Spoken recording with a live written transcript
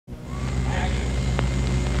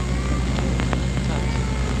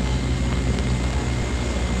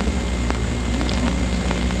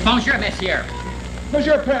Bonjour, monsieur.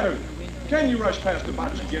 Monsieur Perry, can you rush past the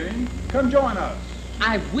bocce game? Come join us.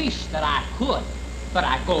 I wish that I could, but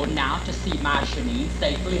I go now to see my Janine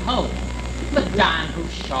safely home. Madame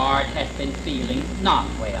Bouchard has been feeling not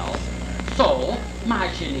well. So, my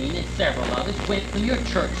Janine and several others went for your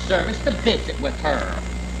church service to visit with her.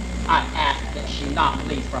 I asked that she not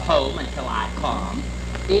leave for home until I come.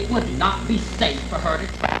 It would not be safe for her to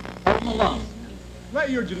travel home alone. Let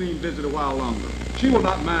your Janine visit a while longer. She will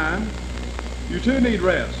not mind. You too need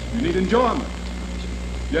rest. You need enjoyment.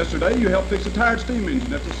 Yesterday, you helped fix a tired steam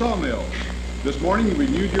engine at the sawmill. This morning, you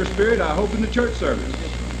renewed your spirit, I hope, in the church service.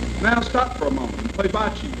 Now stop for a moment and play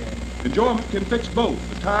bocce. Enjoyment can fix both,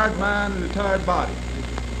 a tired mind and a tired body.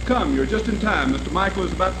 Come, you're just in time. Mr. Michael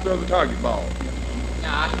is about to throw the target ball.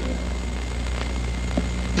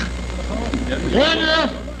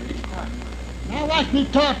 Now watch me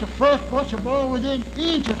toss the first Bocce ball within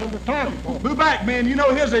inches of the target ball. Move back, men. You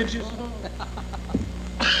know his inches.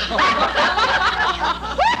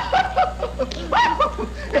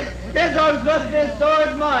 His arm's busted as sore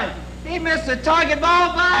as mine. He missed the target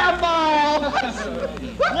ball by a mile.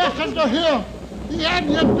 Listen to him. He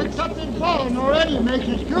hadn't yet picked something falling already. He makes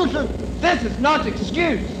excuses. This is not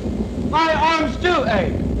excuse. My arms do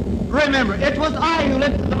ache. Remember, it was I who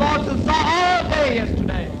lifted the ball to the saw all day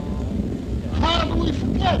yesterday. How do we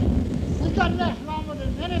forget? We got less longer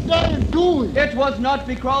than any day in doing. It was not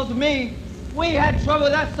because of me. We had trouble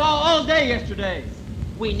with that saw all day yesterday.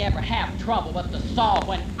 We never have trouble with the saw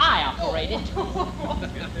when I operate it. What's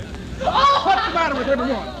the matter with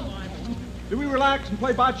everyone? Do we relax and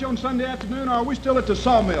play bocce on Sunday afternoon, or are we still at the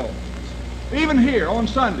sawmill? Even here, on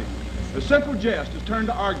Sunday, a simple jest is turned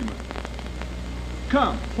to argument.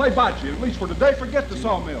 Come, play bocce, at least for today. Forget the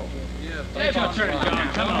sawmill. It's your turn,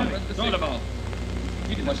 John. Come on. Throw the ball.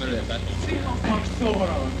 You can deserve that. See how much sore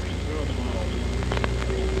on. Throw the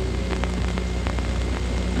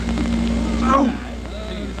ball.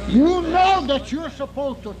 You know that you're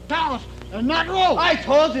supposed to toss and not roll. I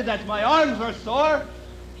told you that my arms were sore.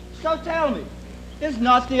 So tell me, is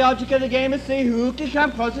not the object of the game to see who can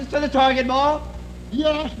come closest to the target ball?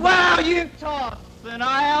 Yes. Well, you toss and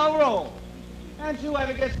I'll roll. And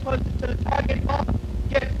whoever gets closest to the target ball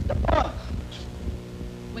gets the point.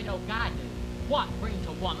 Widow Guyton, what brings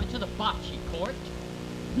a woman to the bocce court?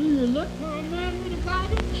 Do you look for a man with a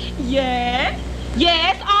body? Yes,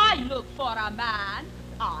 I look for a man.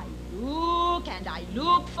 I look and I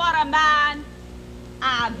look for a man.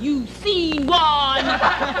 Have you seen one?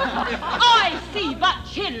 I see but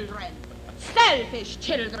children, selfish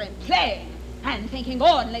children playing and thinking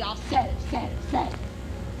only of self.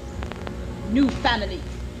 New families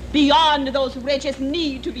beyond those riches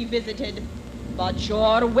need to be visited. But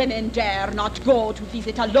your women dare not go to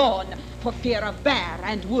visit alone for fear of bear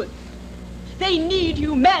and wolf. They need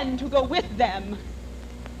you men to go with them.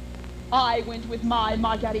 I went with my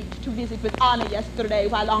Marguerite to visit with Anna yesterday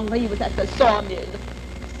while Henri was at the sawmill.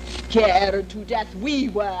 Scared to death we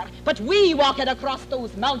were, but we walked across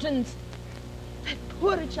those mountains. That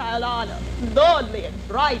poor child Anna, lonely and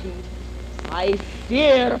frightened. I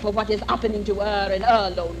fear for what is happening to her in her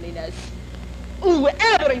loneliness. Ooh,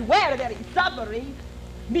 everywhere there is suffering.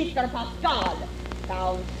 Mr. Pascal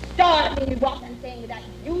found starving rot and saying that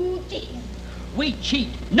you cheat. We cheat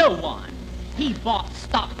no one. He bought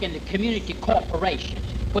stock in the community corporation.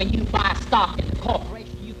 When you buy stock in the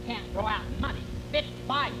corporation, you can't throw out money bit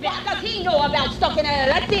by bit. What does he know about stock in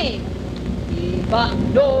a thing? He but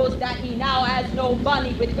knows that he now has no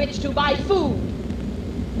money with which to buy food.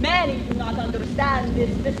 Many do not understand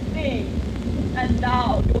this thing. And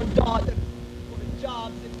now your daughter for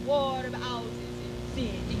jobs in warm houses in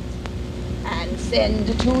cities and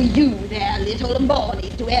send to you their little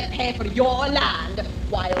monies to help pay for your land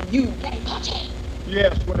while you play bocce.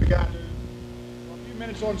 Yes, what a guy do. For a few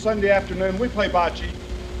minutes on Sunday afternoon, we play bocce.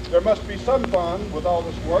 There must be some fun with all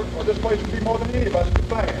this work, or this place would be more than any of us could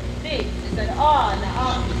plan. This is an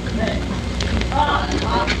on-off thing.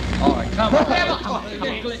 On-off. All right, come on.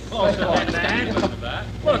 Get closer to that.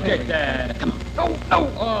 Look at that. Come on. Oh,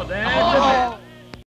 oh, Dad.